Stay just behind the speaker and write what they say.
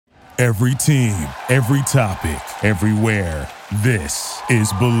Every team, every topic, everywhere. This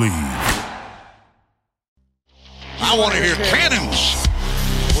is Believe. I want to hear cannons.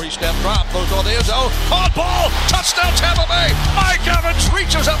 Three-step drop, goes on the end zone. Caught ball, touchdown Tampa Bay. Mike Evans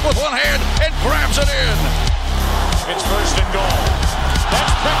reaches up with one hand and grabs it in. It's first and goal.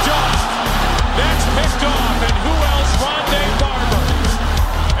 That's picked off. And who else? Rondé Barber.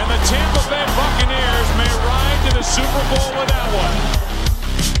 And the Tampa Bay Buccaneers may ride to the Super Bowl with that one.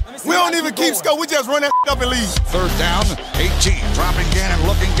 We don't even keep score. We just run that up and leave. Third down, 18. Dropping Gannon,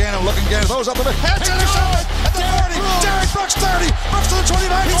 looking Gannon. Throws up the middle. Heads to the side at the 40. Derek Brooks 30. Brooks to the 29.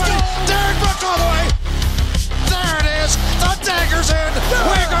 20. Derek Brooks all the way. There it is. The dagger's in.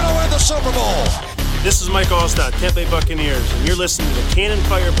 We're going to win the Super Bowl. This is Mike Allstott, Tampa Bay Buccaneers, and you're listening to the Cannon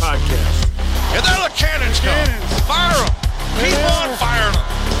Fire Podcast. And there the cannons come. Fire them. Keep on firing them.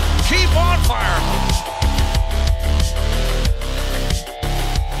 Keep on firing them.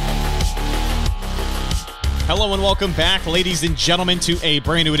 Hello and welcome back, ladies and gentlemen, to a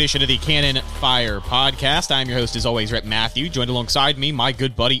brand new edition of the Cannon Fire Podcast. I'm your host, as always, Rhett Matthew, joined alongside me, my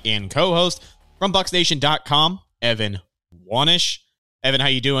good buddy and co-host from BucsNation.com, Evan Wanish. Evan, how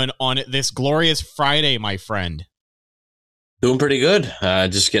you doing on this glorious Friday, my friend? Doing pretty good.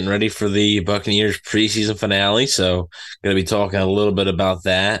 Just getting ready for the Buccaneers preseason finale, so going to be talking a little bit about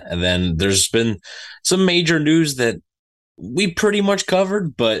that. And then there's been some major news that we pretty much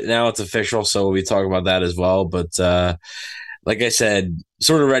covered, but now it's official, so we'll be talking about that as well. But like I said,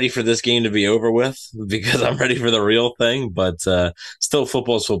 sort of ready for this game to be over with because I'm ready for the real thing, but still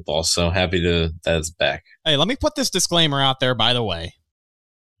football's football, so happy that it's back. Hey, let me put this disclaimer out there, by the way.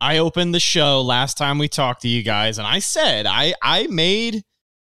 I opened the show last time we talked to you guys, and I said I made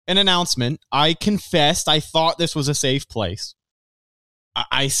an announcement. I confessed I thought this was a safe place.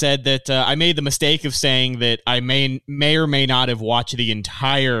 I said that I made the mistake of saying that I may or may not have watched the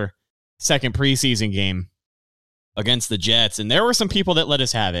entire second preseason game against the Jets, and there were some people that let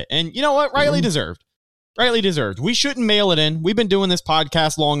us have it. And you know what? Rightly deserved. Rightly deserved. We shouldn't mail it in. We've been doing this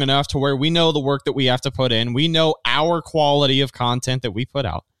podcast long enough to where we know the work that we have to put in. We know our quality of content that we put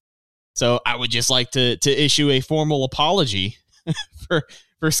out. So I would just like to issue a formal apology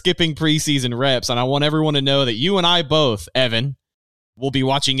for skipping preseason reps, and I want everyone to know that you and I both, Evan, we'll be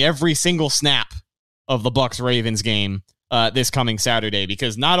watching every single snap of the Bucs-Ravens game this coming Saturday,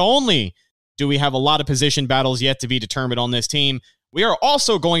 because not only do we have a lot of position battles yet to be determined on this team, we are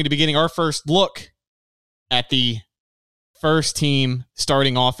also going to be getting our first look at the first team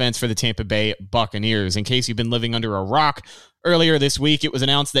starting offense for the Tampa Bay Buccaneers. In case you've been living under a rock, earlier this week it was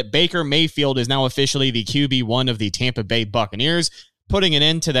announced that Baker Mayfield is now officially the QB1 of the Tampa Bay Buccaneers, putting an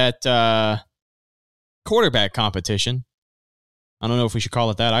end to that quarterback competition. I don't know if we should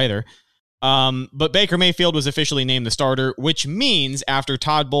call it that either. But Baker Mayfield was officially named the starter, which means after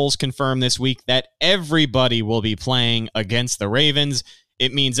Todd Bowles confirmed this week that everybody will be playing against the Ravens,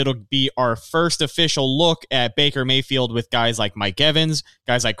 it means it'll be our first official look at Baker Mayfield with guys like Mike Evans,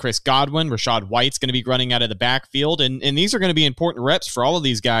 guys like Chris Godwin. Rachaad White's going to be running out of the backfield. And these are going to be important reps for all of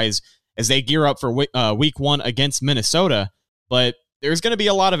these guys as they gear up for week one against Minnesota. But there's going to be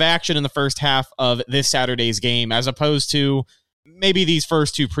a lot of action in the first half of this Saturday's game, as opposed to maybe these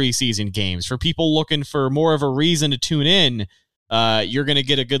first two preseason games. For people looking for more of a reason to tune in, you're going to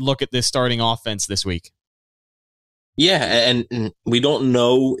get a good look at this starting offense this week. Yeah, and we don't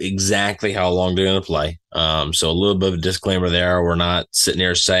know exactly how long they're going to play. So a little bit of a disclaimer there. We're not sitting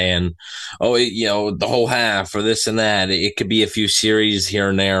there saying, the whole half or this and that. It could be a few series here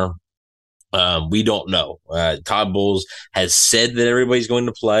and there. We don't know. Todd Bowles has said that everybody's going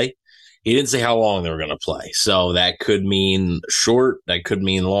to play. He didn't say how long they were going to play. So that could mean short. That could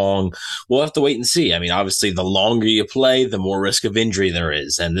mean long. We'll have to wait and see. I mean, obviously, the longer you play, the more risk of injury there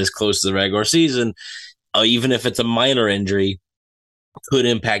is. And this close to the regular season, even if it's a minor injury, could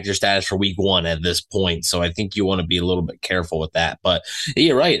impact your status for week one at this point. So I think you want to be a little bit careful with that. But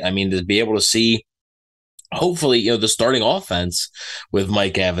you're right. I mean, to be able to see, hopefully, the starting offense with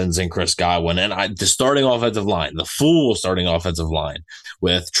Mike Evans and Chris Godwin, and the starting offensive line, the full starting offensive line,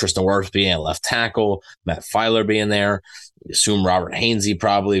 with Tristan Wirfs being at left tackle, Matt Filer being there. We assume Robert Hainsey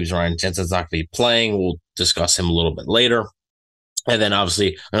probably, because Ryan Jensen's not going to be playing. We'll discuss him a little bit later. And then,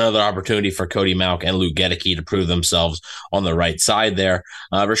 obviously, another opportunity for Cody Mauch and Luke Gedeke to prove themselves on the right side there.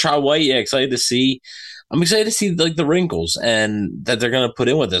 Rachaad White, excited to see. I'm excited to see the wrinkles and that they're going to put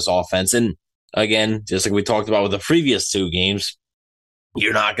in with this offense. And again, just like we talked about with the previous two games,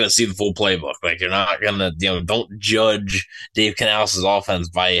 you're not going to see the full playbook. Like, you're not going to, don't judge Dave Canales' offense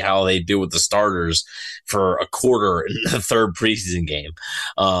by how they do with the starters for a quarter in the third preseason game.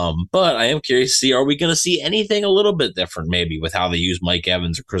 But I am curious to see, are we going to see anything a little bit different maybe with how they use Mike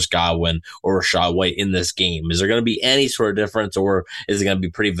Evans or Chris Godwin or Rashad White in this game? Is there going to be any sort of difference, or is it going to be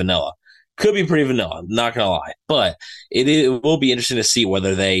pretty vanilla? Could be pretty vanilla, not going to lie. But it will be interesting to see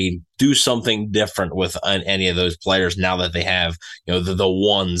whether they do something different with any of those players now that they have, the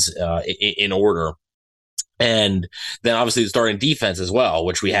ones in order. And then obviously the starting defense as well,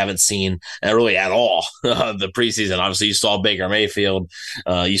 which we haven't seen really at all the preseason. Obviously, you saw Baker Mayfield.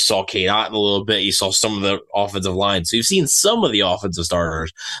 You saw Kate Otten a little bit. You saw some of the offensive line. So you've seen some of the offensive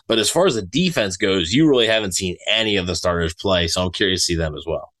starters. But as far as the defense goes, you really haven't seen any of the starters play. So I'm curious to see them as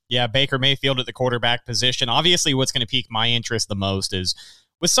well. Yeah, Baker Mayfield at the quarterback position. Obviously, what's going to pique my interest the most is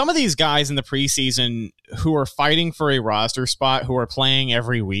with some of these guys in the preseason who are fighting for a roster spot, who are playing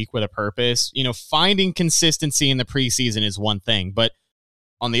every week with a purpose. Finding consistency in the preseason is one thing, but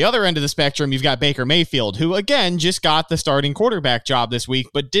on the other end of the spectrum, you've got Baker Mayfield, who again just got the starting quarterback job this week,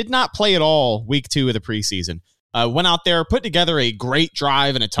 but did not play at all week 2 of the preseason. Went out there, put together a great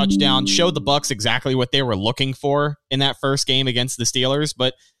drive and a touchdown, showed the Bucs exactly what they were looking for in that first game against the Steelers,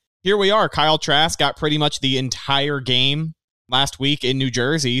 but here we are. Kyle Trask got pretty much the entire game last week in New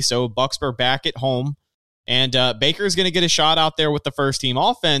Jersey, so Bucs are back at home, and Baker's going to get a shot out there with the first-team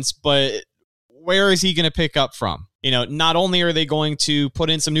offense, but where is he going to pick up from? Not only are they going to put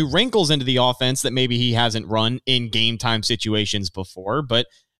in some new wrinkles into the offense that maybe he hasn't run in game-time situations before, but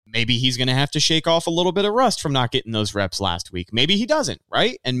maybe he's going to have to shake off a little bit of rust from not getting those reps last week. Maybe he doesn't,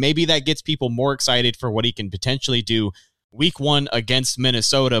 right? And maybe that gets people more excited for what he can potentially do week 1 against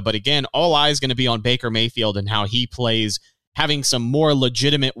Minnesota. But again, all eyes going to be on Baker Mayfield and how he plays, having some more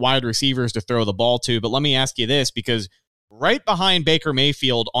legitimate wide receivers to throw the ball to. But let me ask you this, because right behind Baker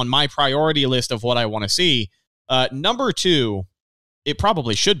Mayfield on my priority list of what I want to see, number 2, it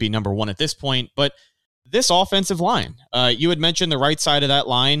probably should be number 1 at this point, but this offensive line. You had mentioned the right side of that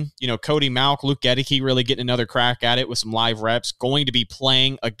line, Cody Mauch, Luke Gedeke really getting another crack at it with some live reps, going to be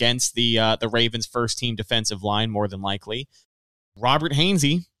playing against the Ravens' first-team defensive line, more than likely. Robert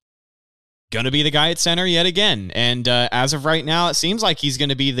Hainsey, going to be the guy at center yet again. And as of right now, it seems like he's going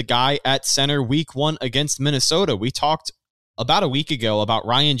to be the guy at center week 1 against Minnesota. We talked about a week ago about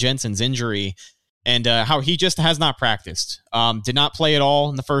Ryan Jensen's injury and how he just has not practiced. Did not play at all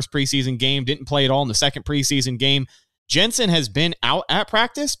in the first preseason game, didn't play at all in the second preseason game. Jensen has been out at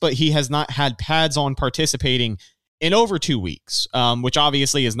practice, but he has not had pads on participating in over 2 weeks, which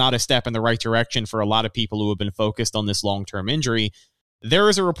obviously is not a step in the right direction for a lot of people who have been focused on this long-term injury. There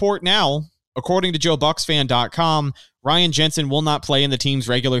is a report now, according to JoeBucksFan.com, Ryan Jensen will not play in the team's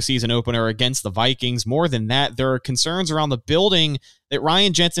regular season opener against the Vikings. More than that, there are concerns around the building that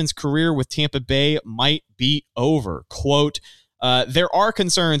Ryan Jensen's career with Tampa Bay might be over. Quote, there are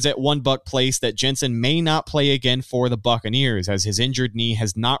concerns at One Buck Place that Jensen may not play again for the Buccaneers, as his injured knee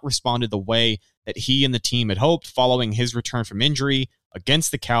has not responded the way that he and the team had hoped following his return from injury against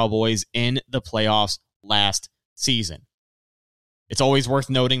the Cowboys in the playoffs last season. It's always worth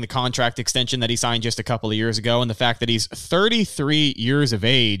noting the contract extension that he signed just a couple of years ago and the fact that he's 33 years of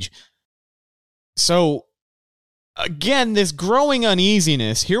age. So, again, this growing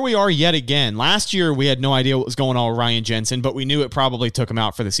uneasiness, here we are yet again. Last year, we had no idea what was going on with Ryan Jensen, but we knew it probably took him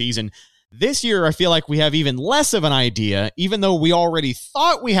out for the season. This year, I feel like we have even less of an idea, even though we already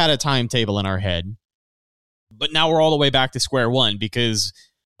thought we had a timetable in our head. But now we're all the way back to square one because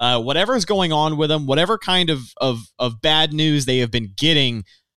whatever's going on with them, whatever kind of bad news they have been getting,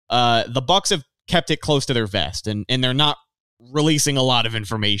 the Bucs have kept it close to their vest, and they're not releasing a lot of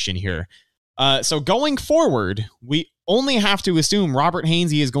information here. So going forward, we only have to assume Robert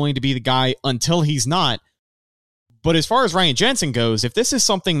Hainsey is going to be the guy until he's not. But as far as Ryan Jensen goes, if this is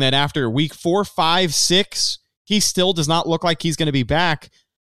something that after week 4, 5, 6, he still does not look like he's going to be back,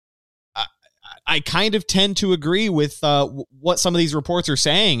 I kind of tend to agree with what some of these reports are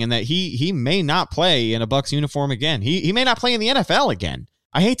saying, and that he may not play in a Bucs uniform again. He may not play in the NFL again.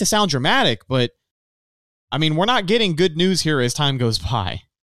 I hate to sound dramatic, but I mean, we're not getting good news here as time goes by.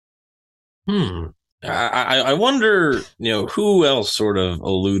 I wonder, who else sort of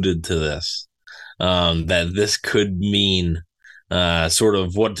alluded to this, that this could mean sort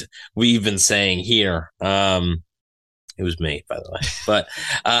of what we've been saying here. It was me, by the way, but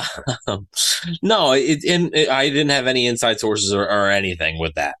no, I didn't have any inside sources or anything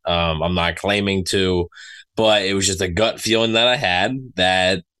with that. I'm not claiming to, but it was just a gut feeling that I had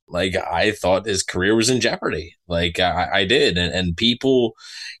that Like, I thought his career was in jeopardy. Like, I did. And people,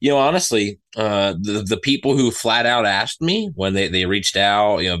 honestly, the people who flat out asked me when they reached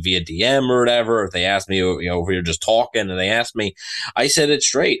out, via DM or whatever, if they asked me, if we were just talking and they asked me, I said it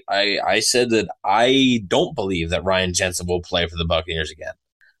straight. I said that I don't believe that Ryan Jensen will play for the Buccaneers again.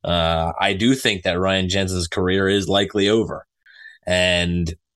 I do think that Ryan Jensen's career is likely over.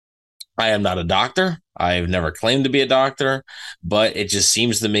 And I am not a doctor. I've never claimed to be a doctor, but it just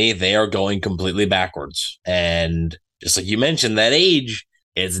seems to me they are going completely backwards. And just like you mentioned, that age,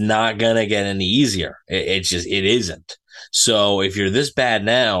 it's not going to get any easier. It isn't. So if you're this bad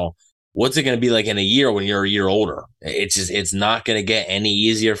now, what's it going to be like in a year when you're a year older? It's not going to get any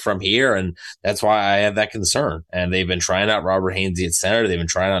easier from here. And that's why I have that concern. And they've been trying out Robert Hainsey at center. They've been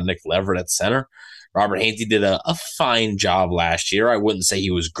trying out Nick Leverett at center. Robert Hainsey did a fine job last year. I wouldn't say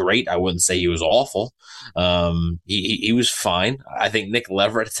he was great. I wouldn't say he was awful. He was fine. I think Nick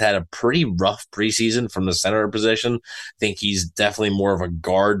Leverett's had a pretty rough preseason from the center position. I think he's definitely more of a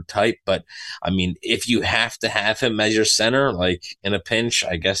guard type. But, I mean, if you have to have him as your center, like in a pinch,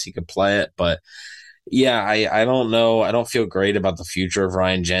 I guess he could play it. But, yeah, I don't know. I don't feel great about the future of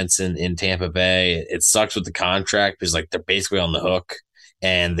Ryan Jensen in Tampa Bay. It sucks with the contract because, like, they're basically on the hook.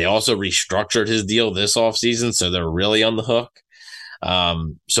 And they also restructured his deal this offseason, so they're really on the hook.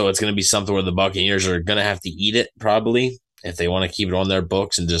 So it's going to be something where the Buccaneers are going to have to eat it probably if they want to keep it on their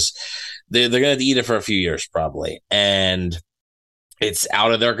books and just they're going to have to eat it for a few years probably. And it's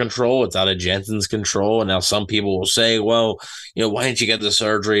out of their control. It's out of Jensen's control. And now some people will say, well, why didn't you get the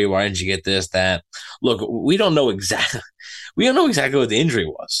surgery? Why didn't you get this, that? Look, we don't know exactly. We don't know exactly what the injury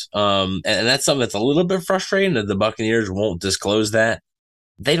was. And that's something that's a little bit frustrating that the Buccaneers won't disclose that.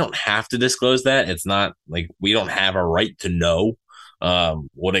 They don't have to disclose that. It's not like we don't have a right to know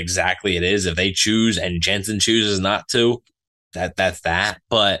what exactly it is. If they choose and Jensen chooses not to, that's that.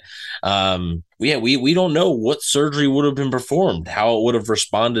 But we don't know what surgery would have been performed, how it would have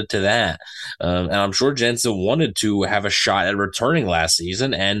responded to that. And I'm sure Jensen wanted to have a shot at returning last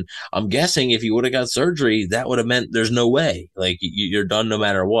season. And I'm guessing if he would have got surgery, that would have meant there's no way. Like you're done no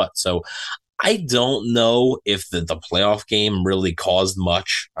matter what. So I don't know if the playoff game really caused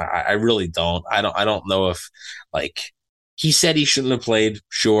much. I really don't. I don't know if, like, he said he shouldn't have played,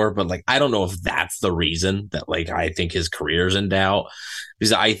 sure, but like I don't know if that's the reason that like I think his career's in doubt,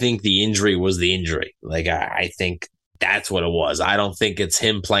 because I think the injury was the injury. Like I think that's what it was. I don't think it's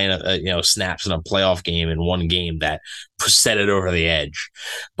him playing snaps in a playoff game in one game that set it over the edge.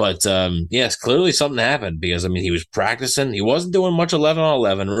 But yes, clearly something happened because I mean he was practicing. He wasn't doing much 11 on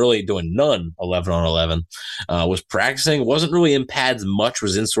 11, really doing none 11 on 11. Was practicing, wasn't really in pads much,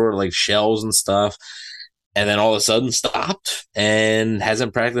 was in sort of like shells and stuff. And then all of a sudden stopped and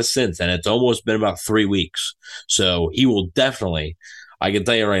hasn't practiced since. And it's almost been about 3 weeks. So he will definitely, I can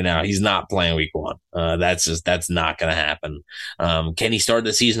tell you right now, he's not playing week one. That's not going to happen. Can he start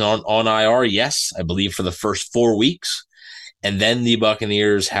the season on IR? Yes, I believe for the first 4 weeks. And then the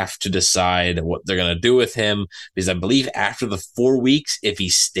Buccaneers have to decide what they're going to do with him, because I believe after the 4 weeks, if he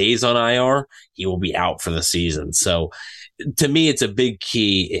stays on IR, he will be out for the season. So to me, it's a big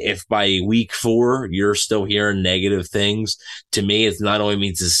key. If by week 4, you're still hearing negative things, to me, it not only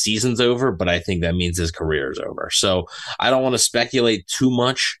means his season's over, but I think that means his career is over. So I don't want to speculate too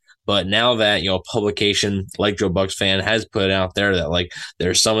much. But now that, a publication like Joe Bucs Fan has put out there that like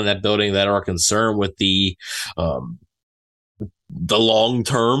there's some in that building that are concerned with the long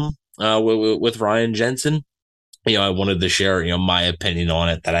term with Ryan Jensen, I wanted to share, my opinion on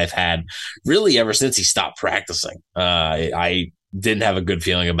it that I've had really ever since he stopped practicing. I didn't have a good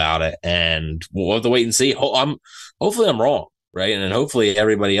feeling about it, and we'll have to wait and see. Hopefully I'm wrong, right? And then hopefully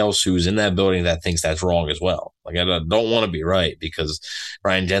everybody else who's in that building that thinks that's wrong as well. Like I don't want to be right, because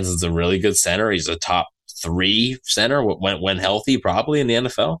Ryan Jensen's a really good center. He's a top 3 center when healthy, probably in the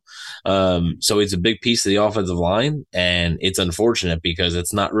NFL. So he's a big piece of the offensive line, and it's unfortunate because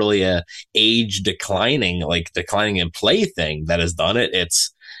it's not really a age declining in play thing that has done it.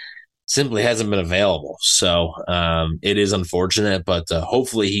 It's simply hasn't been available. So it is unfortunate, but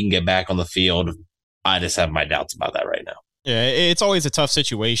hopefully he can get back on the field. I just have my doubts about that right now. Yeah, it's always a tough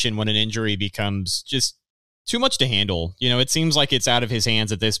situation when an injury becomes just too much to handle. It seems like it's out of his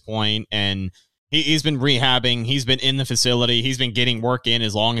hands at this point, and he's been rehabbing. He's been in the facility. He's been getting work in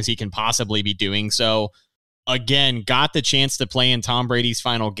as long as he can possibly be doing so. Again, got the chance to play in Tom Brady's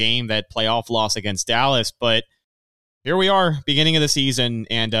final game, that playoff loss against Dallas. But here we are, beginning of the season,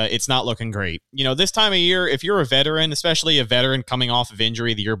 and it's not looking great. This time of year, if you're a veteran, especially a veteran coming off of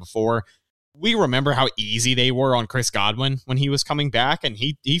injury the year before, we remember how easy they were on Chris Godwin when he was coming back, and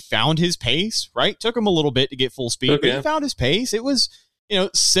he found his pace, right? Took him a little bit to get full speed, but he found his pace. It was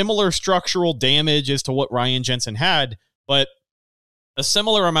similar structural damage as to what Ryan Jensen had, but a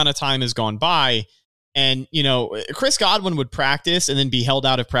similar amount of time has gone by. And, Chris Godwin would practice and then be held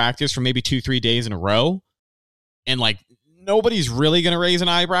out of practice for maybe 2-3 days in a row. And nobody's really going to raise an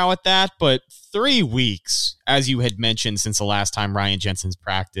eyebrow at that, but 3 weeks, as you had mentioned, since the last time Ryan Jensen's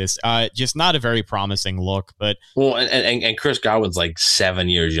practiced, just not a very promising look. But and Chris Godwin's 7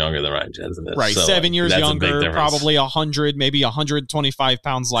 years younger than Ryan Jensen is. Right, 7 years younger, probably 100, maybe 125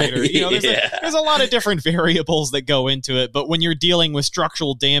 pounds lighter. There's a lot of different variables that go into it, but when you're dealing with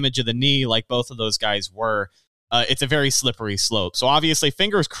structural damage of the knee, like both of those guys were, it's a very slippery slope. So obviously,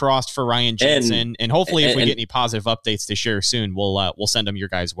 fingers crossed for Ryan Jensen, and hopefully, if we get any positive updates to share soon, we'll send them your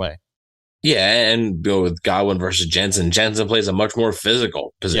guys' way. Yeah, and go with Godwin versus Jensen. Jensen plays a much more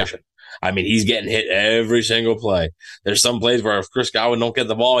physical position. Yeah. I mean, he's getting hit every single play. There's some plays where if Chris Godwin don't get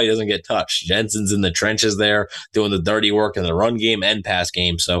the ball, he doesn't get touched. Jensen's in the trenches there, doing the dirty work in the run game and pass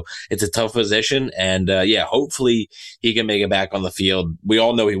game. So it's a tough position. And hopefully he can make it back on the field. We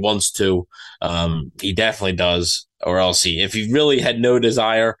all know he wants to. He definitely does. Or else if he really had no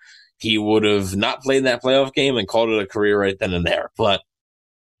desire, he would have not played in that playoff game and called it a career right then and there. But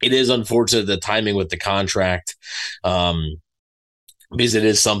it is unfortunate, the timing with the contract. Because it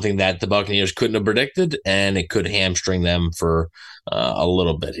is something that the Buccaneers couldn't have predicted, and it could hamstring them for a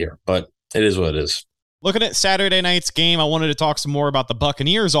little bit here. But it is what it is. Looking at Saturday night's game, I wanted to talk some more about the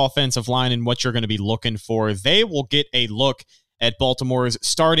Buccaneers' offensive line and what you're going to be looking for. They will get a look at Baltimore's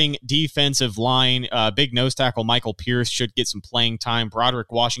starting defensive line. Big nose tackle Michael Pierce should get some playing time.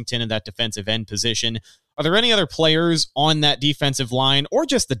 Broderick Washington in that defensive end position. Are there any other players on that defensive line, or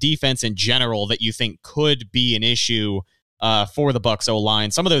just the defense in general, that you think could be an issue for the Bucs O-line?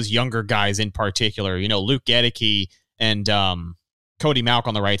 Some of those younger guys in particular, Luke Gedeke and Cody Mauch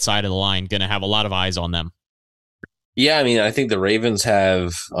on the right side of the line, going to have a lot of eyes on them. Yeah, I mean, I think the Ravens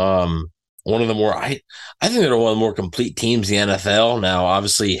have one of the more, I think they're one of the more complete teams in the NFL. Now,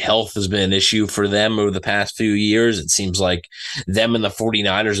 obviously, health has been an issue for them over the past few years. It seems like them and the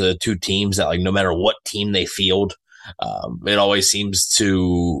 49ers are the two teams that, no matter what team they field, it always seems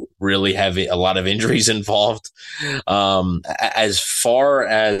to really have a lot of injuries involved. As far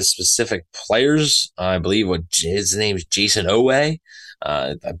as specific players, I believe his name is Jason Owe, a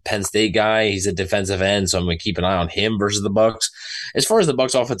Penn State guy. He's a defensive end, so I'm going to keep an eye on him versus the Bucs. As far as the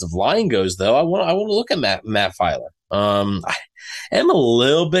Bucs offensive line goes, though, I want to look at Matt Filer. I am a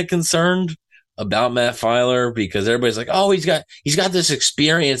little bit concerned about Matt Filer because everybody's like, oh, he's got this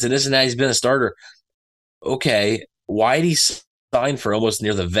experience and this and that. He's been a starter. Okay. Why did he sign for almost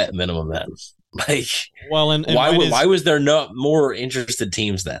near the vet minimum then? Why was there no more interested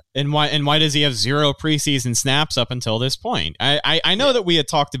teams then? And why does he have 0 preseason snaps up until this point? I know that we had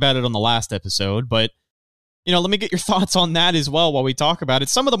talked about it on the last episode, but let me get your thoughts on that as well while we talk about it.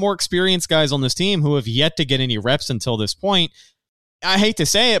 Some of the more experienced guys on this team who have yet to get any reps until this point, I hate to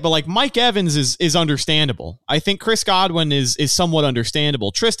say it, but Mike Evans is understandable. I think Chris Godwin is somewhat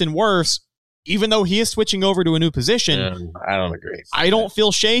understandable. Tristan Wirfs, even though he is switching over to a new position, I don't agree. I don't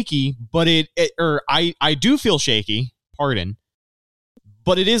feel shaky, but I do feel shaky, pardon,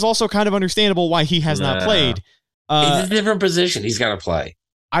 but it is also kind of understandable why he has not played. It's a different position. He's got to play.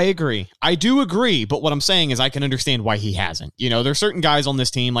 I agree. I do agree, but what I'm saying is I can understand why he hasn't. There's certain guys on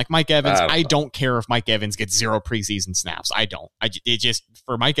this team, like Mike Evans. I don't care if Mike Evans gets 0 preseason snaps. I don't.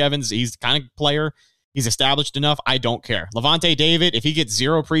 For Mike Evans, he's the kind of player. He's established enough. I don't care. Levante David, if he gets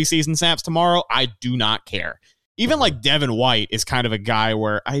 0 preseason snaps tomorrow, I do not care. Even Devin White is kind of a guy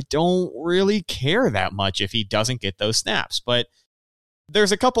where I don't really care that much if he doesn't get those snaps. But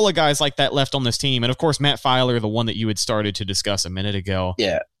there's a couple of guys like that left on this team. And of course, Matt Filer, the one that you had started to discuss a minute ago.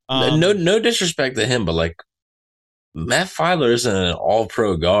 Yeah. No disrespect to him, but Matt Filer isn't an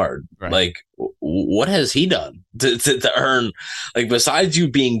all-pro guard. Right. What has he done to earn, besides you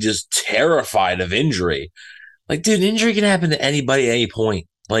being just terrified of injury? Dude, injury can happen to anybody at any point.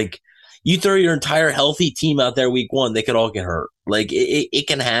 You throw your entire healthy team out there week 1, they could all get hurt. It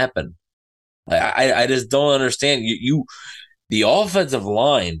can happen. I just don't understand. The offensive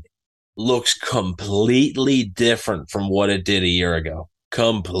line looks completely different from what it did a year ago.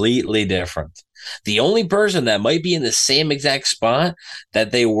 Completely different. The only person that might be in the same exact spot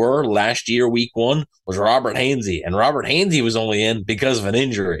that they were last year, week 1, was Robert Hainsey. And Robert Hainsey was only in because of an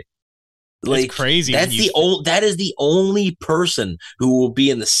injury. That's crazy. That is the only person who will be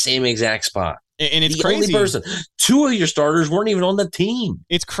in the same exact spot. And it's the crazy. Only person. 2 of your starters weren't even on the team.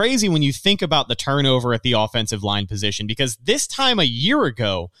 It's crazy when you think about the turnover at the offensive line position, because this time a year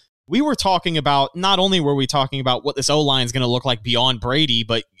ago, we were talking about, not only were we talking about what this O-line is going to look like beyond Brady,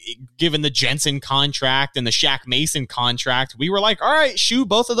 but given the Jensen contract and the Shaq Mason contract, we were like, all right, shoot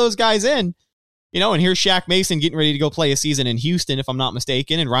both of those guys in. And here's Shaq Mason getting ready to go play a season in Houston, if I'm not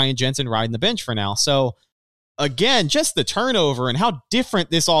mistaken, and Ryan Jensen riding the bench for now. So, again, just the turnover and how different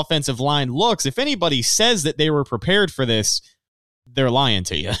this offensive line looks. If anybody says that they were prepared for this, they're lying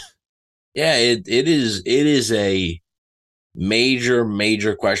to you. Yeah, it is a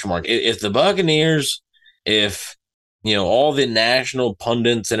major question mark. If the Buccaneers, if all the national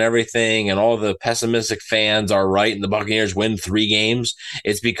pundits and everything and all the pessimistic fans are right and the Buccaneers win 3 games,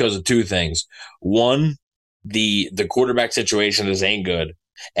 it's because of 2 things. One, the quarterback situation ain't good.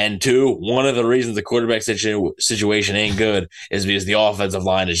 And 2, one of the reasons the quarterback situation ain't good is because the offensive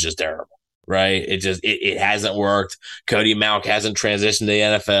line is just terrible. Right? It hasn't worked. Cody Mauch hasn't transitioned to the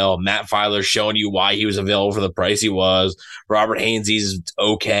NFL. Matt Filer's showing you why he was available for the price he was. Robert Hainsey's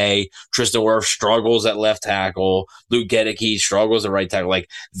okay. Tristan Wirfs struggles at left tackle. Luke Gedeke struggles at right tackle. Like,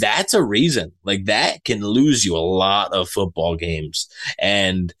 that's a reason. Like, that can lose you a lot of football games.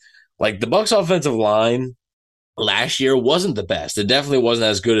 And, like, the Bucs offensive line last year wasn't the best. It definitely wasn't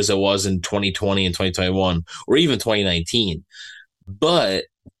as good as it was in 2020 and 2021 or even 2019. But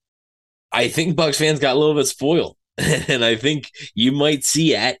I think Bucs fans got a little bit spoiled. And I think you might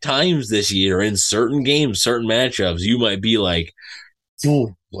see at times this year in certain games, certain matchups, you might be like,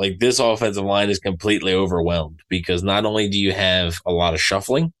 this offensive line is completely overwhelmed because not only do you have a lot of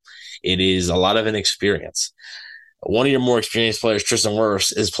shuffling, it is a lot of inexperience. One of your more experienced players, Tristan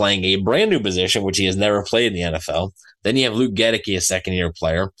Wirfs, is playing a brand new position, which he has never played in the NFL. Then you have Luke Gedeke, a second-year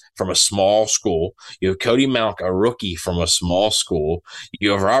player from a small school. You have Cody Mauch, a rookie from a small school.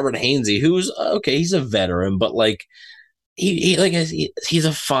 You have Robert Hainsey, who's, okay, he's a veteran, but, like, he's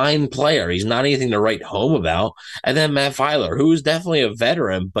a fine player. He's not anything to write home about. And then Matt Filer, who's definitely a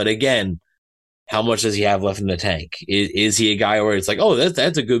veteran, but, again, how much does he have left in the tank? Is he a guy where it's like, oh,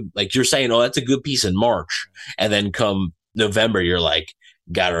 that's a good, like you're saying, oh, that's a good piece in March. And then come November, you're like,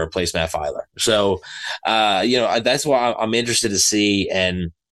 got to replace Matt Filer. So, that's why I'm interested to see.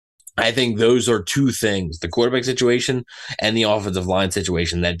 And I think those are 2 things, the quarterback situation and the offensive line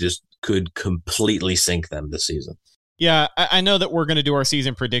situation that just could completely sink them this season. Yeah, I know that we're going to do our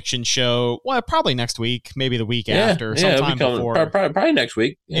season prediction show, well, probably next week, maybe the week after, sometime before. Probably next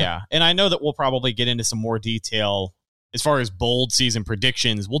week. Yeah, and I know that we'll probably get into some more detail as far as bold season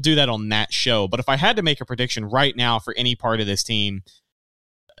predictions. We'll do that on that show. But if I had to make a prediction right now for any part of this team,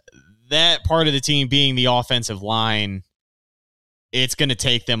 that part of the team being the offensive line, it's going to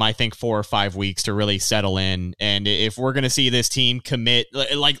take them, I think, 4 or 5 weeks to really settle in. And if we're going to see this team commit,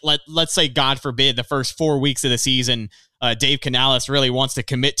 like let's say, God forbid, the first 4 weeks of the season, Dave Canales really wants to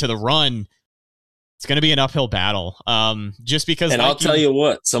commit to the run, it's going to be an uphill battle. Just because, and I'll tell you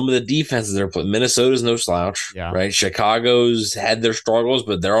what, some of the defenses they're playing, Minnesota's no slouch, right? Chicago's had their struggles,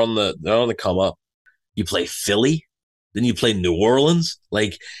 but they're on the come up. You play Philly, then you play New Orleans,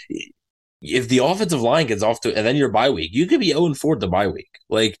 like. If the offensive line gets off to, and then your bye week, you could be 0-4 at the bye week.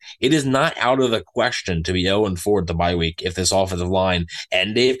 Like, it is not out of the question to be 0-4 at the bye week if this offensive line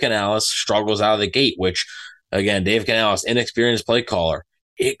and Dave Canales struggles out of the gate, which, again, Dave Canales, inexperienced play caller,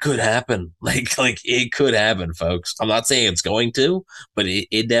 it could happen. Like it could happen, folks. I'm not saying it's going to, but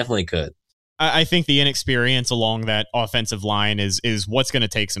it definitely could. I think the inexperience along that offensive line is what's going to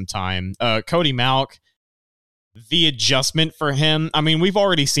take some time. Cody Mauch, the adjustment for him, I mean, we've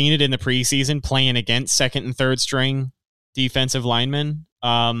already seen it in the preseason playing against second and third string defensive linemen.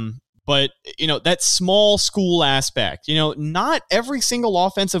 But, that small school aspect, not every single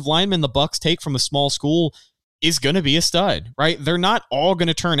offensive lineman the Bucs take from a small school is going to be a stud, right? They're not all going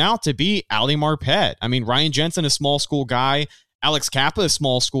to turn out to be Ali Marpet. I mean, Ryan Jensen, a small school guy, Alex Kappa, a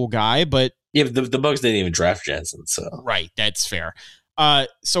small school guy, but yeah, the Bucs didn't even draft Jensen, so right, that's fair.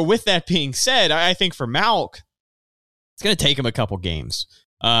 So with that being said, I think for Mauch, it's going to take him a couple games.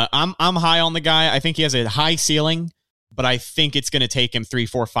 I'm high on the guy. I think he has a high ceiling, but I think it's going to take him 3,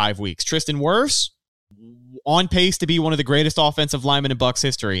 4, 5 weeks. Tristan Wirfs, on pace to be one of the greatest offensive linemen in Bucs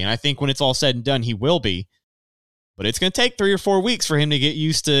history, and I think when it's all said and done, he will be. But it's going to take 3 or 4 weeks for him to get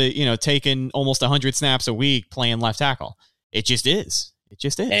used to, taking almost 100 snaps a week playing left tackle. It just is. It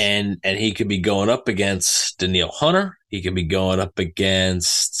just is. And he could be going up against Danielle Hunter. He could be going up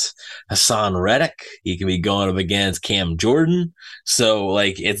against Hassan Reddick. He could be going up against Cam Jordan. So,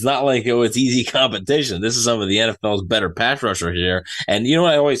 it's not like, it's easy competition. This is some of the NFL's better pass rushers here. And you know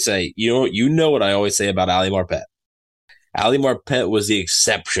what I always say? You know what I always say about Ali Marpet? Ali Marpet was the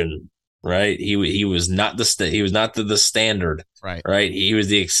exception, right? He was not the standard, right? Right? He was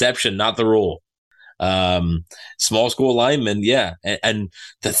the exception, not the rule. Small school lineman, yeah. And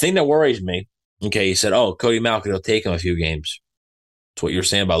the thing that worries me, okay, he said, Cody Malkin will take him a few games. That's what you were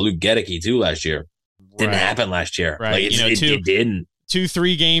saying about Luke Gedeke too last year. Didn't happen last year. Right. Like it didn't.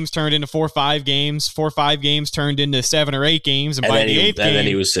 2-3 games turned into 4-5 games. 4-5 games turned into 7 or 8 games. And by the eighth game, then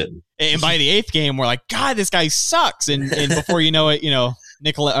he was sitting. And by the 8th game, we're like, God, this guy sucks. And before you know it,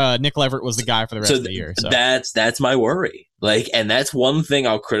 Nick Leverett was the guy for the rest of the year. So that's my worry. Like, and that's one thing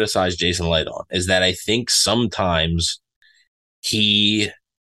I'll criticize Jason Light on, is that I think sometimes he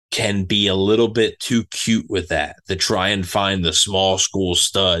can be a little bit too cute with that, to try and find the small school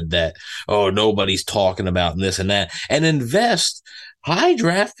stud that, nobody's talking about and this and that, and invest high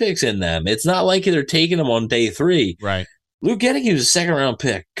draft picks in them. It's not like they're taking them on day 3. Right. Luke Gedeke was a 2nd-round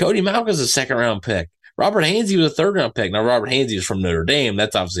pick. Cody Malkin's a 2nd-round pick. Robert Hainsey was a 3rd-round pick. Now, Robert Hainsey was from Notre Dame.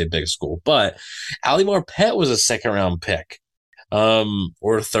 That's obviously a big school. But Ali Marpet was a 2nd-round pick.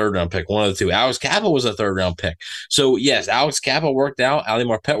 Or a 3rd-round pick, one of the two. Alex Kappa was a 3rd-round pick. So, yes, Alex Kappa worked out. Ali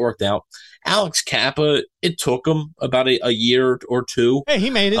Marpet worked out. Alex Kappa, it took him about a year or two. Hey,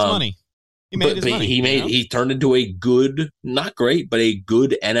 he made his money. He turned into a good, not great, but a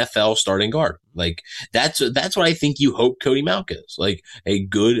good NFL starting guard. Like, that's what I think you hope Cody Malkin is, like a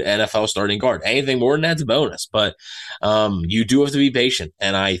good NFL starting guard. Anything more than that's a bonus, but you do have to be patient.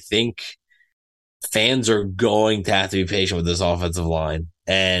 And I think fans are going to have to be patient with this offensive line.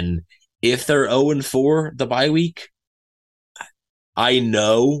 And if they're 0-4 the bye week, I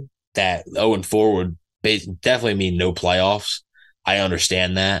know that 0-4 would definitely mean no playoffs. I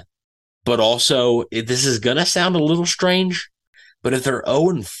understand that. But also, this is going to sound a little strange, but if they're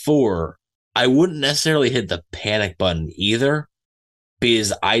 0-4, I wouldn't necessarily hit the panic button either,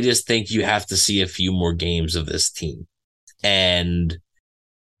 because I just think you have to see a few more games of this team. And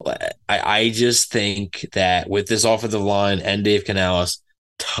I just think that with this offensive line and Dave Canales,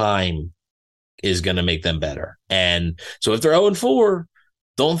 time is going to make them better. And so if they're 0-4,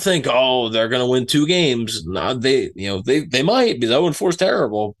 don't think, they're going to win 2 games. No, they might, because 0-4 is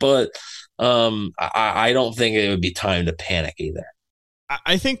terrible, but I don't think it would be time to panic either.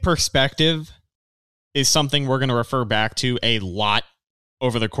 I think perspective is something we're going to refer back to a lot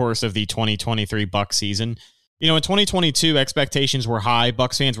over the course of the 2023 Bucs season. In 2022, expectations were high.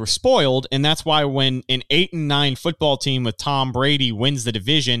 Bucs fans were spoiled, and that's why when an 8-9 football team with Tom Brady wins the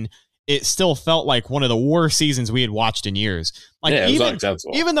division, it still felt like one of the worst seasons we had watched in years. Like,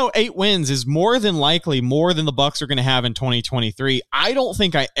 even though 8 wins is more than likely more than the Bucs are going to have in 2023, I don't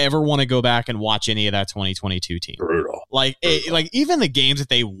think I ever want to go back and watch any of that 2022 team. Brutal. Like even the games that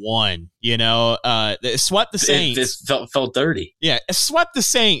they won, they swept the Saints. It felt dirty. Yeah, it swept the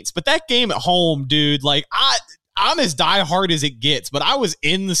Saints, but that game at home, dude, like I'm as diehard as it gets, but I was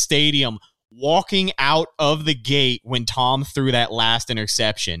in the stadium walking out of the gate when Tom threw that last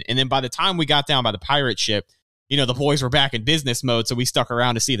interception. And then by the time we got down by the pirate ship, the boys were back in business mode, so we stuck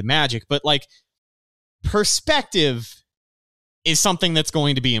around to see the magic. But, like, perspective is something that's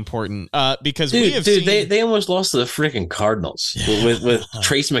going to be important because we have seen... They almost lost to the freaking Cardinals with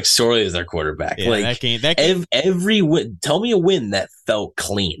Trace McSorley as their quarterback. Yeah, like, that game. Every win, tell me a win that felt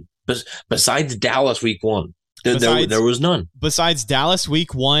clean besides Dallas week 1. There was none. Besides Dallas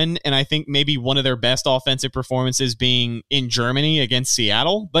week 1, and I think maybe one of their best offensive performances being in Germany against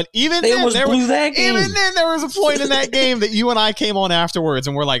Seattle. But even then, there was a point in that game that you and I came on afterwards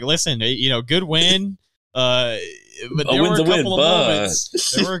and we're like, listen, good win. But there were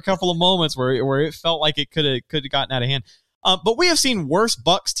a couple of moments where it felt like it could have gotten out of hand. But we have seen worse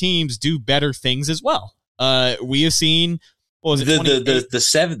Bucs teams do better things as well. We have seen... What was it? The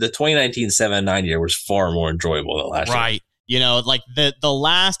 2019 7-9 year was far more enjoyable than last year. Right. Like the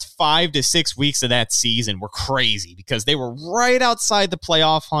last 5 to 6 weeks of that season were crazy because they were right outside the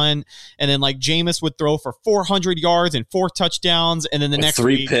playoff hunt. And then like Jameis would throw for 400 yards and 4 touchdowns. And then the next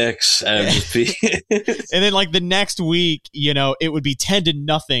 3 week, picks. And then like the next week, it would be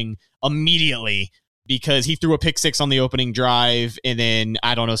 10-0 immediately because he threw a pick 6 on the opening drive. And then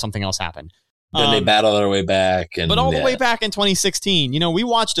I don't know, something else happened. Then they battle their way back. But all the way back in 2016, we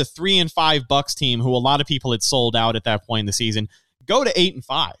watched a 3-5 Bucs team who a lot of people had sold out at that point in the season go to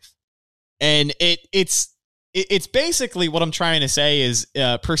 8-5. And it's basically what I'm trying to say is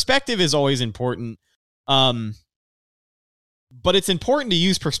perspective is always important. But it's important to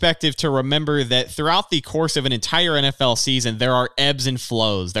use perspective to remember that throughout the course of an entire NFL season, there are ebbs and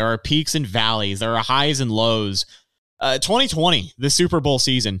flows. There are peaks and valleys. There are highs and lows. 2020, the Super Bowl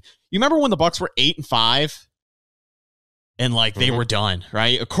season. You remember when the Bucs were 8-5 and like they were done,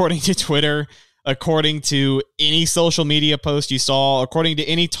 right? According to Twitter, according to any social media post you saw, according to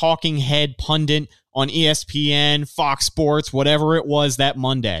any talking head pundit on ESPN, Fox Sports, whatever it was that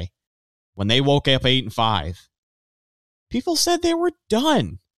Monday. when they woke up 8-5, people said they were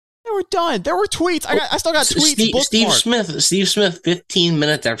done. They were done. There were tweets. I still got tweets. Steve Smith, 15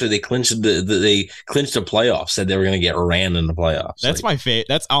 minutes after they clinched the playoffs, said they were going to get ran in the playoffs. That's my favorite.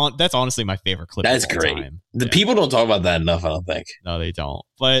 That's honestly my favorite clip. That's of all great. Time. The people don't talk about that enough, I don't think. No, they don't.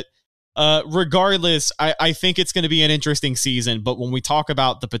 But regardless, I think it's going to be an interesting season. But when we talk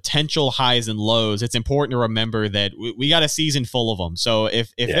about the potential highs and lows, it's important to remember that we got a season full of them. So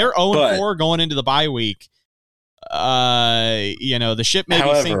if they're 0-4 going into the bye week, the ship may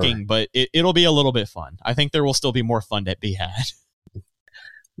be sinking, but it'll be a little bit fun. I think there will still be more fun to be had.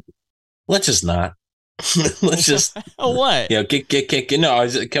 Let's just not. Let's just what? No,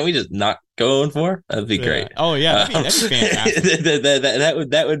 can we just not go 0-4? That'd be great. Oh yeah, that'd be fantastic.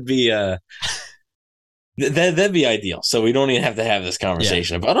 that would be that'd be ideal. So we don't even have to have this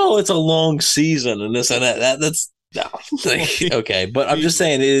conversation about it's a long season and this and that. That's no, okay, but I'm just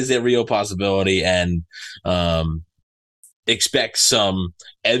saying it is a real possibility, and expect some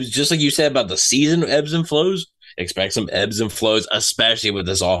ebbs, just like you said about the season ebbs and flows. Expect some ebbs and flows, especially with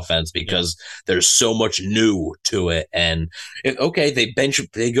this offense, because there's so much new to it. And they go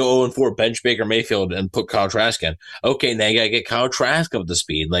 0-4, bench Baker Mayfield and put Kyle Trask in. Okay, now you gotta get Kyle Trask up to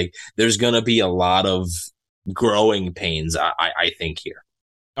speed. Like there's gonna be a lot of growing pains, I think here.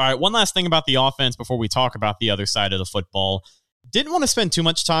 All right, one last thing about the offense before we talk about the other side of the football. Didn't want to spend too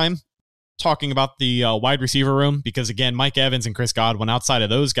much time talking about the wide receiver room because, again, Mike Evans and Chris Godwin, outside of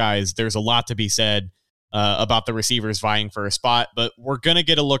those guys, there's a lot to be said about the receivers vying for a spot. But we're going to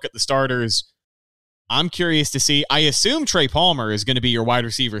get a look at the starters. I'm curious to see. I assume Trey Palmer is going to be your wide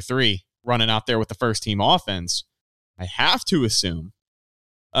receiver 3 running out there with the first-team offense. I have to assume.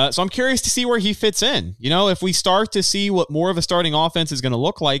 So I'm curious to see where he fits in. If we start to see what more of a starting offense is going to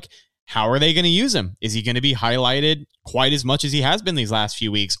look like, how are they going to use him? Is he going to be highlighted quite as much as he has been these last few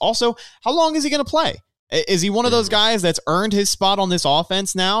weeks? Also, how long is he going to play? Is he one of those guys that's earned his spot on this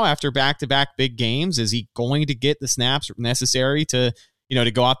offense now after back-to-back big games? Is he going to get the snaps necessary to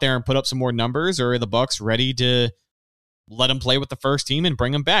go out there and put up some more numbers, or are the Bucs ready to let him play with the first team and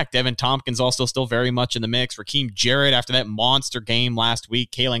bring him back? Devin Tompkins also still very much in the mix. Raheem Jarrett after that monster game last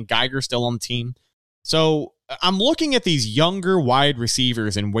week. Kalen Geiger still on the team. So I'm looking at these younger wide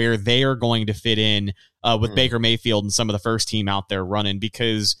receivers and where they are going to fit in with Baker Mayfield and some of the first team out there running,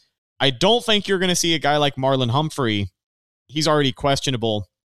 because I don't think you're going to see a guy like Marlon Humphrey. He's already questionable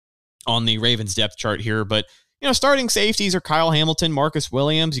on the Ravens depth chart here, but starting safeties are Kyle Hamilton, Marcus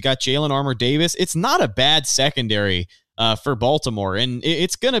Williams. You got Jalen Armour-Davis. It's not a bad secondary for Baltimore. And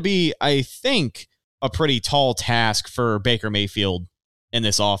it's going to be, I think, a pretty tall task for Baker Mayfield in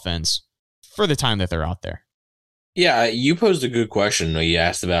this offense for the time that they're out there. Yeah, you posed a good question. You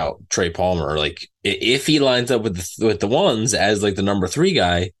asked about Trey Palmer. Like, if he lines up with the ones as like the number 3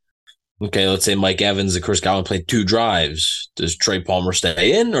 guy, okay, let's say Mike Evans and Chris Godwin played 2 drives. Does Trey Palmer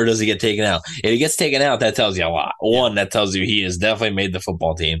stay in or does he get taken out? If he gets taken out, that tells you a lot. One, that tells you he has definitely made the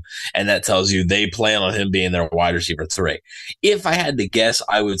football team, and that tells you they plan on him being their wide receiver 3. If I had to guess,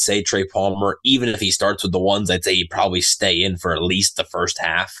 I would say Trey Palmer, even if he starts with the ones, I'd say he'd probably stay in for at least the first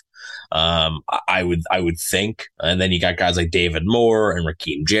half. I would think. And then you got guys like David Moore and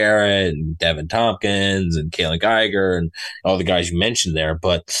Raheem Jarrett and Devin Tompkins and Kalen Geiger and all the guys you mentioned there.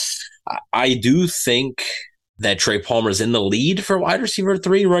 But I do think that Trey Palmer is in the lead for wide receiver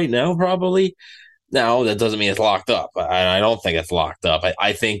 3 right now, probably. Now, that doesn't mean it's locked up. I don't think it's locked up.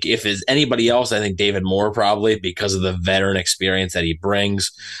 I think if it's anybody else, I think David Moore probably, because of the veteran experience that he brings.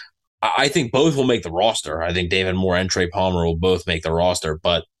 I think both will make the roster. I think David Moore and Trey Palmer will both make the roster,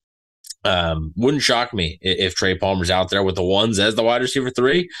 but wouldn't shock me if Trey Palmer's out there with the ones as the wide receiver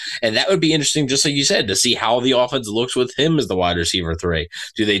 3. And that would be interesting, just like you said, to see how the offense looks with him as the wide receiver 3.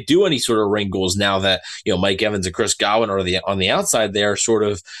 Do they do any sort of wrinkles now that, Mike Evans and Chris Godwin are on the outside there, sort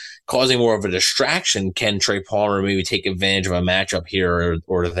of causing more of a distraction? Can Trey Palmer maybe take advantage of a matchup here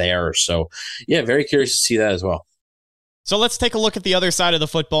or there? So, yeah, very curious to see that as well. So let's take a look at the other side of the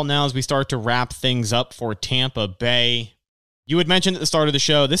football now as we start to wrap things up for Tampa Bay. You had mentioned at the start of the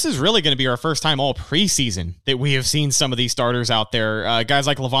show, this is really going to be our first time all preseason that we have seen some of these starters out there. Guys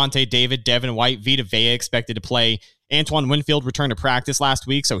like Levante David, Devin White, Vita Vea expected to play. Antoine Winfield returned to practice last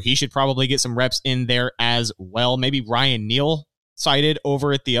week, so he should probably get some reps in there as well. Maybe Ryan Neal cited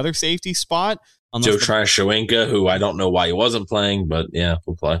over at the other safety spot. Joe Trashawinka, who I don't know why he wasn't playing, but yeah,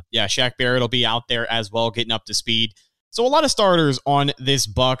 we'll play. Yeah, Shaq Barrett will be out there as well, getting up to speed. So a lot of starters on this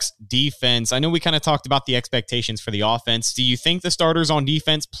Bucs defense. I know we kind of talked about the expectations for the offense. Do you think the starters on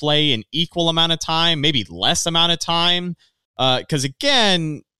defense play an equal amount of time, maybe less amount of time? Because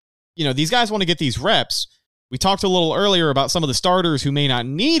again, these guys want to get these reps, We talked a little earlier about some of the starters who may not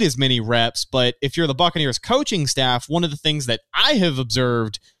need as many reps, but if you're the Buccaneers coaching staff, one of the things that I have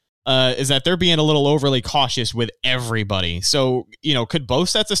observed is that they're being a little overly cautious with everybody. So, could both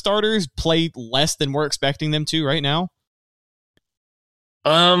sets of starters play less than we're expecting them to right now?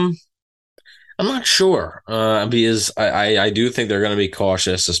 I'm not sure because I do think they're going to be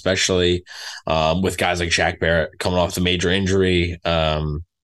cautious, especially with guys like Shaq Barrett coming off the major injury.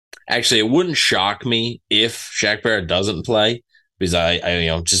 Actually, it wouldn't shock me if Shaq Barrett doesn't play because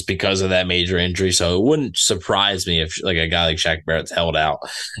I just because of that major injury. So it wouldn't surprise me if like a guy like Shaq Barrett's held out,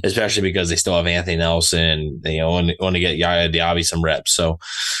 especially because they still have Anthony Nelson. Want to get Yaya Diaby some reps. So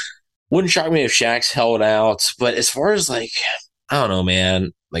wouldn't shock me if Shaq's held out. But as far as like, I don't know,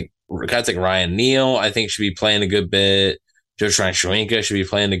 man, like guys like Ryan Neal, I think should be playing a good bit. Joe Tryon-Shoyinka should be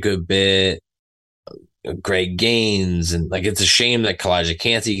playing a good bit. Greg Gaines, and like it's a shame that Kalijah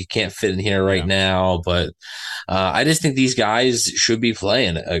Kancey can't fit in here right now, but I just think these guys should be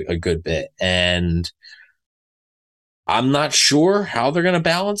playing a good bit, and I'm not sure how they're going to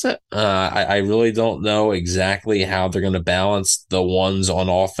balance it. I really don't know exactly how they're going to balance the ones on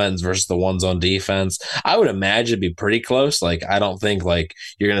offense versus the ones on defense. I would imagine it'd be pretty close. Like, I don't think like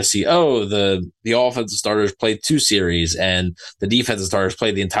you're going to see, the offensive starters played 2 series and the defensive starters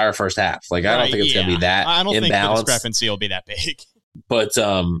played the entire first half. Like, I don't think it's going to be that I don't imbalance. think the discrepancy will be that big. But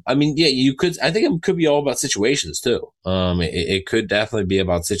I think it could be all about situations too. It could definitely be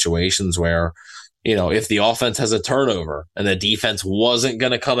about situations where, if the offense has a turnover and the defense wasn't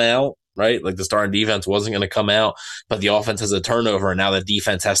going to come out, right? Like the starting defense wasn't going to come out, but the offense has a turnover and now the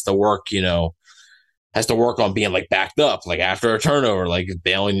defense has to work, on being like backed up, like after a turnover, like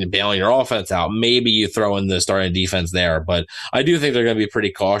bailing your offense out. Maybe you throw in the starting defense there, but I do think they're going to be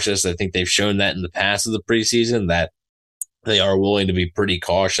pretty cautious. I think they've shown that in the past of the preseason that they are willing to be pretty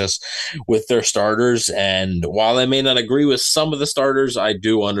cautious with their starters. And while I may not agree with some of the starters, I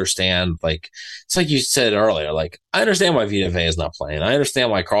do understand, like, it's like you said earlier, like, I understand why Vita Vea is not playing. I understand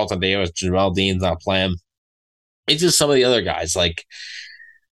why Carlton Davis, Jamel Dean's not playing. It's just some of the other guys, like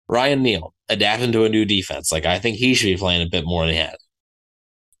Ryan Neal, adapting to a new defense. Like, I think he should be playing a bit more than he has.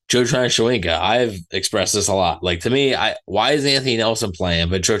 Joe Tryon-Shoyinka, I've expressed this a lot. Like, to me, why is Anthony Nelson playing,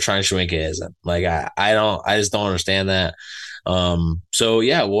 but Joe Tryon-Shoyinka isn't? Like, I just don't understand that. So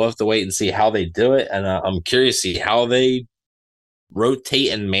yeah, we'll have to wait and see how they do it, and I'm curious to see how they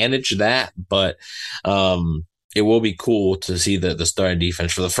rotate and manage that. But it will be cool to see the starting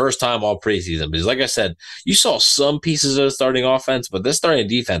defense for the first time all preseason. Because like I said, you saw some pieces of the starting offense, but this starting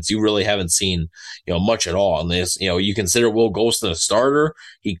defense, you really haven't seen, much at all. And this, you consider Will Golston a starter.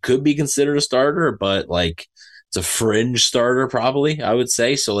 He could be considered a starter, but like it's a fringe starter probably, I would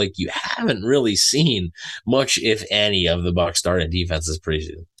say. So like you haven't really seen much, if any, of the Bucs starting defense this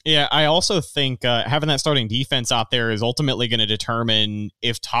preseason. Yeah, I also think having that starting defense out there is ultimately going to determine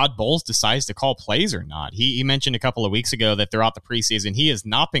if Todd Bowles decides to call plays or not. He mentioned a couple of weeks ago that throughout the preseason, he has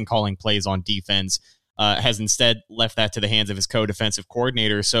not been calling plays on defense, has instead left that to the hands of his co-defensive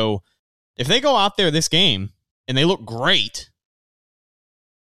coordinator. So if they go out there this game and they look great,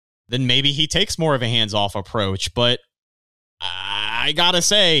 then maybe he takes more of a hands-off approach. But I gotta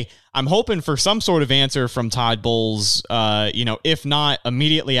say, I'm hoping for some sort of answer from Todd Bowles, if not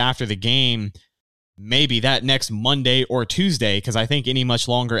immediately after the game, maybe that next Monday or Tuesday, because I think any much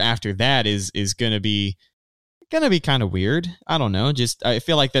longer after that is going to be kind of weird. I don't know. Just I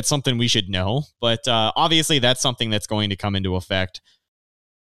feel like that's something we should know. But obviously, that's something that's going to come into effect.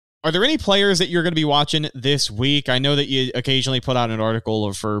 Are there any players that you're going to be watching this week? I know that you occasionally put out an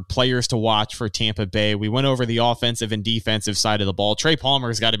article for players to watch for Tampa Bay. We went over the offensive and defensive side of the ball. Trey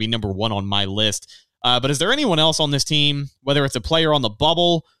Palmer's got to be number 1 on my list. But is there anyone else on this team, whether it's a player on the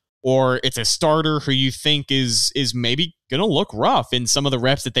bubble or it's a starter who you think is maybe going to look rough in some of the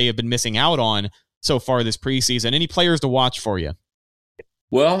reps that they have been missing out on so far this preseason? Any players to watch for you?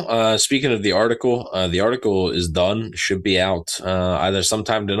 Well, speaking of the article is done. Should be out either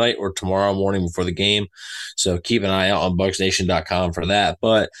sometime tonight or tomorrow morning before the game. So keep an eye out on BucsNation.com for that.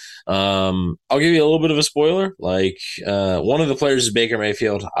 But I'll give you a little bit of a spoiler. Like one of the players is Baker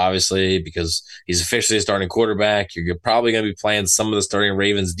Mayfield, obviously, because he's officially a starting quarterback. You're probably going to be playing some of the starting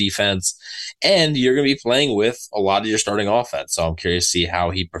Ravens defense, and you're going to be playing with a lot of your starting offense. So I'm curious to see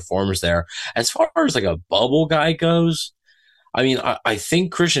how he performs there. As far as like a bubble guy goes, I mean, I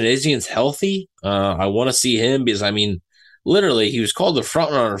think Christian Izzian's healthy. I want to see him because, I mean, literally, he was called the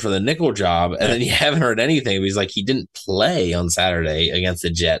front runner for the nickel job, and then you haven't heard anything. He's like, he didn't play on Saturday against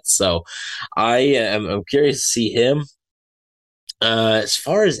the Jets. So I'm curious to see him. As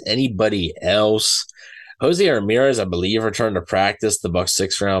far as anybody else, Jose Ramirez, I believe, returned to practice, the Bucs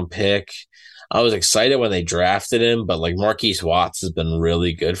 6th round pick. I was excited when they drafted him, but like Marquise Watts has been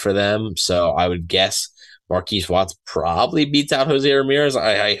really good for them. So I would guess Marquise Watts probably beats out Jose Ramirez.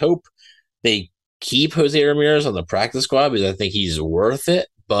 I hope they keep Jose Ramirez on the practice squad because I think he's worth it.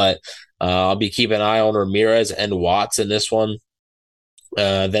 But I'll be keeping an eye on Ramirez and Watts in this one.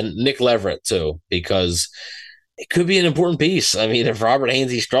 Then Nick Leverett too, because it could be an important piece. I mean, if Robert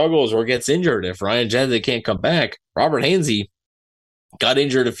Hainsey struggles or gets injured, if Ryan Jensen can't come back, Robert Hainsey got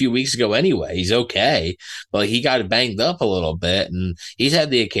injured a few weeks ago anyway. He's okay, but he got banged up a little bit, and he's had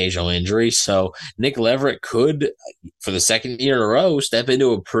the occasional injury. So Nick Leverett could, for the second year in a row, step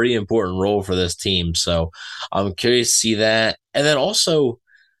into a pretty important role for this team. So I'm curious to see that. And then also,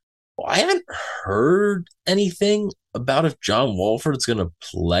 I haven't heard anything about if John Wolford's going to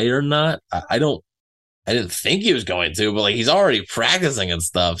play or not. I didn't think he was going to, but like he's already practicing and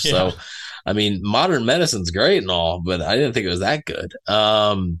stuff. Yeah. So, I mean, modern medicine's great and all, but I didn't think it was that good.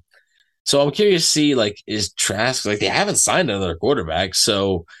 So I'm curious to see, like, is Trask, like, they haven't signed another quarterback.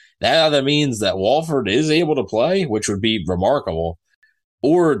 So that either means that Wolford is able to play, which would be remarkable,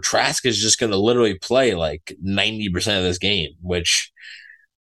 or Trask is just going to literally play like 90% of this game, which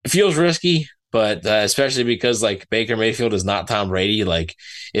feels risky. But especially because, like, Baker Mayfield is not Tom Brady. Like,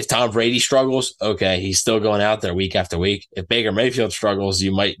 if Tom Brady struggles, okay, he's still going out there week after week. If Baker Mayfield struggles,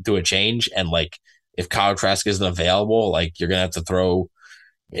 you might do a change. And, like, if Kyle Trask isn't available, like, you're going to have to throw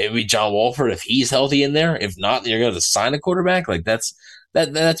maybe John Wolford if he's healthy in there. If not, you're going to sign a quarterback. Like, that's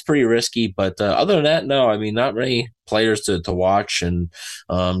pretty risky. But other than that, no, I mean, not many players to watch. And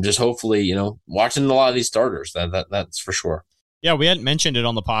just hopefully, watching a lot of these starters. That's for sure. Yeah, we hadn't mentioned it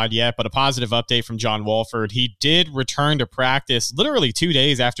on the pod yet, but a positive update from John Wolford. He did return to practice literally 2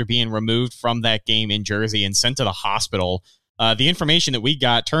 days after being removed from that game in Jersey and sent to the hospital. The information that we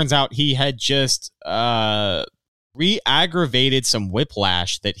got, turns out he had just re-aggravated some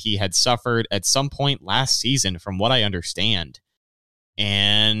whiplash that he had suffered at some point last season, from what I understand.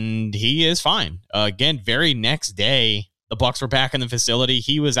 And he is fine. Again, very next day, the Bucs were back in the facility.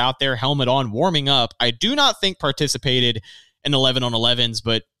 He was out there, helmet on, warming up. I do not think participated in 11-on-11s,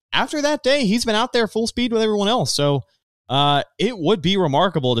 but after that day, he's been out there full speed with everyone else. So it would be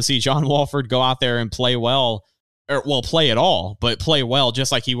remarkable to see John Wolford go out there and play well, or play at all, but play well,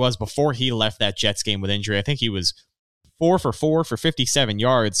 just like he was before he left that Jets game with injury. I think he was 4 for 4 for 57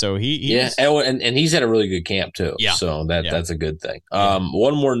 yards. So and he's had a really good camp too. Yeah. So that's a good thing.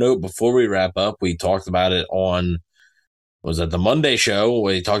 One more note before we wrap up. We talked about it on, was at the Monday show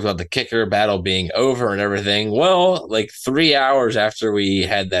where he talked about the kicker battle being over and everything. Well, like 3 hours after we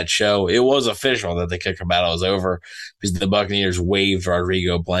had that show, it was official that the kicker battle was over because the Buccaneers waived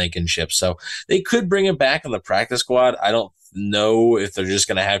Rodrigo Blankenship. So they could bring him back on the practice squad. I don't know if they're just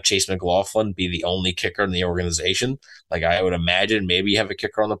going to have Chase McLaughlin be the only kicker in the organization. Like, I would imagine maybe you have a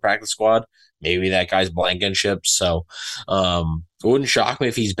kicker on the practice squad. Maybe that guy's Blankenship. So it wouldn't shock me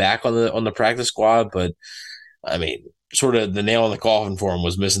if he's back on the practice squad. But I mean, sort of the nail in the coffin for him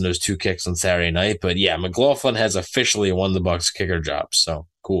was missing those 2 kicks on Saturday night. But yeah, McLaughlin has officially won the Bucs kicker job. So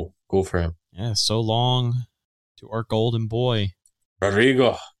cool for him. Yeah, so long to our golden boy,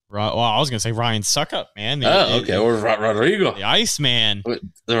 Rodrigo. Well, I was gonna say Ryan Suckup, man. Okay, or Rodrigo, the Iceman.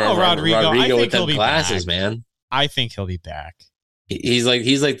 Rodrigo with them glasses, man. I think he'll be back. He's like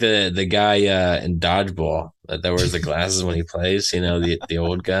the guy in dodgeball that wears the glasses when he plays. The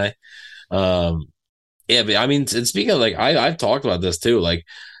old guy. Yeah, but I mean, speaking of, like, I've talked about this too. Like,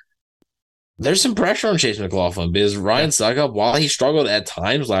 there's some pressure on Chase McLaughlin because Ryan Suckup, while he struggled at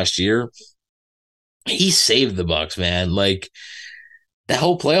times last year, he saved the Bucs, man. Like, that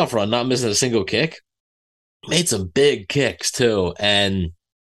whole playoff run, not missing a single kick, made some big kicks too. And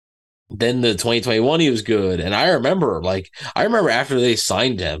then the 2021, he was good. And I remember after they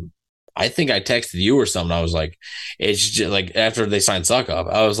signed him, I think I texted you or something. I was like, it's just like after they signed Suckup,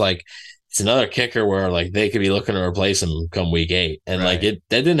 I was like, it's another kicker where, like, they could be looking to replace him come week 8. And right. That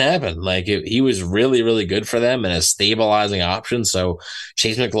didn't happen. Like, he was really, really good for them and a stabilizing option. So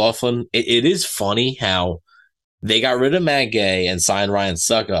Chase McLaughlin, it is funny how they got rid of Matt Gay and signed Ryan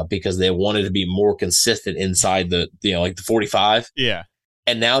Suckup because they wanted to be more consistent inside the 45. Yeah.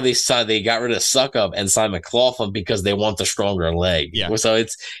 And now they got rid of Suckup and signed McLaughlin because they want the stronger leg. Yeah. So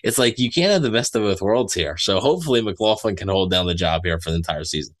it's like you can't have the best of both worlds here. So hopefully McLaughlin can hold down the job here for the entire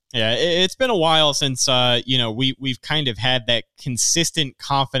season. Yeah, it's been a while since we've kind of had that consistent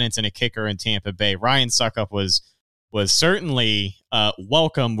confidence in a kicker in Tampa Bay. Ryan Suckup was certainly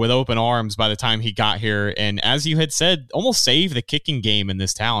welcome with open arms by the time he got here, and as you had said, almost saved the kicking game in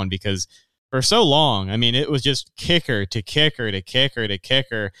this town because for so long, I mean, it was just kicker to kicker to kicker to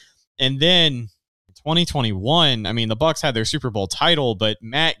kicker, and then 2021, I mean, the Bucs had their Super Bowl title, but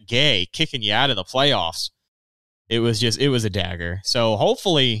Matt Gay kicking you out of the playoffs, it was a dagger. So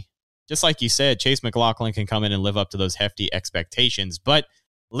hopefully, just like you said, Chase McLaughlin can come in and live up to those hefty expectations. But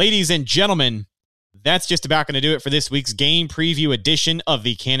ladies and gentlemen, that's just about going to do it for this week's game preview edition of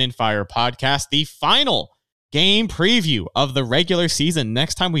the Cannon Fire podcast, the final game preview of the regular season.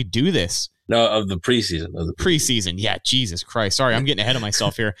 Next time we do this. No, of the preseason. Preseason. Yeah, Jesus Christ. Sorry, I'm getting ahead of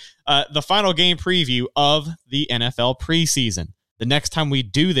myself here. The final game preview of the NFL preseason. The next time we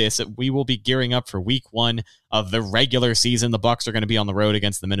do this, we will be gearing up for week 1 of the regular season. The Bucs are going to be on the road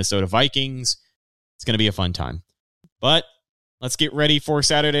against the Minnesota Vikings. It's going to be a fun time. But let's get ready for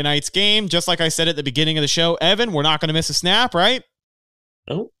Saturday night's game. Just like I said at the beginning of the show, Evan, we're not going to miss a snap, right?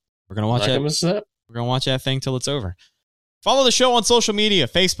 Nope. We're going to watch that. We're going to watch that thing till it's over. Follow the show on social media,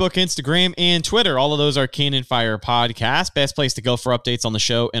 Facebook, Instagram, and Twitter. All of those are Cannon Fire Podcast. Best place to go for updates on the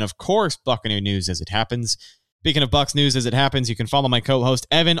show. And of course, Buccaneer news as it happens. Speaking of Bucs news as it happens, you can follow my co-host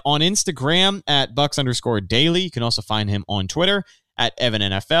Evan on Instagram at Bucs_daily. You can also find him on Twitter at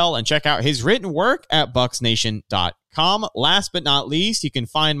EvanNFL and check out his written work at BucsNation.com. Last but not least, you can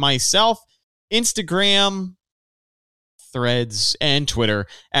find myself, Instagram, Threads, and Twitter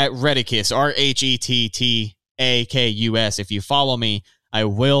at Redicus, RHETTAKUS. If you follow me, I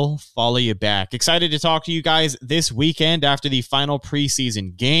will follow you back. Excited to talk to you guys this weekend after the final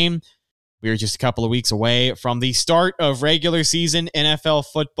preseason game. We are just a couple of weeks away from the start of regular season NFL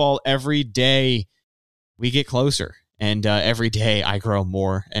football. Every day we get closer, and every day I grow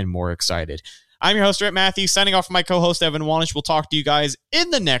more and more excited. I'm your host, Rhett Matthews, signing off from my co-host, Evan Wanish. We'll talk to you guys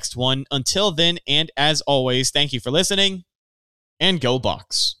in the next one. Until then, and as always, thank you for listening, and go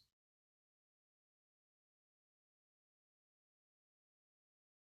Bucs.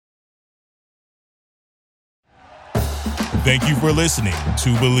 Thank you for listening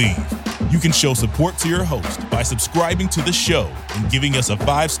to Believe. You can show support to your host by subscribing to the show and giving us a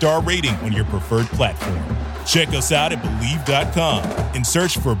 5-star rating on your preferred platform. Check us out at Believe.com and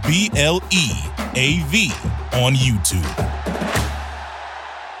search for BLEAV on YouTube.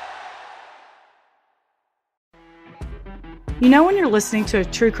 You know when you're listening to a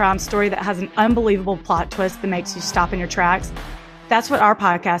true crime story that has an unbelievable plot twist that makes you stop in your tracks? That's what our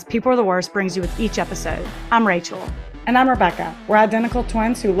podcast, People Are the Worst, brings you with each episode. I'm Rachel. And I'm Rebecca. We're identical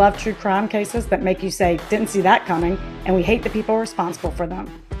twins who love true crime cases that make you say, didn't see that coming, and we hate the people responsible for them.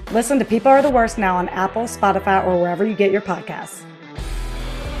 Listen to People Are the Worst now on Apple, Spotify, or wherever you get your podcasts.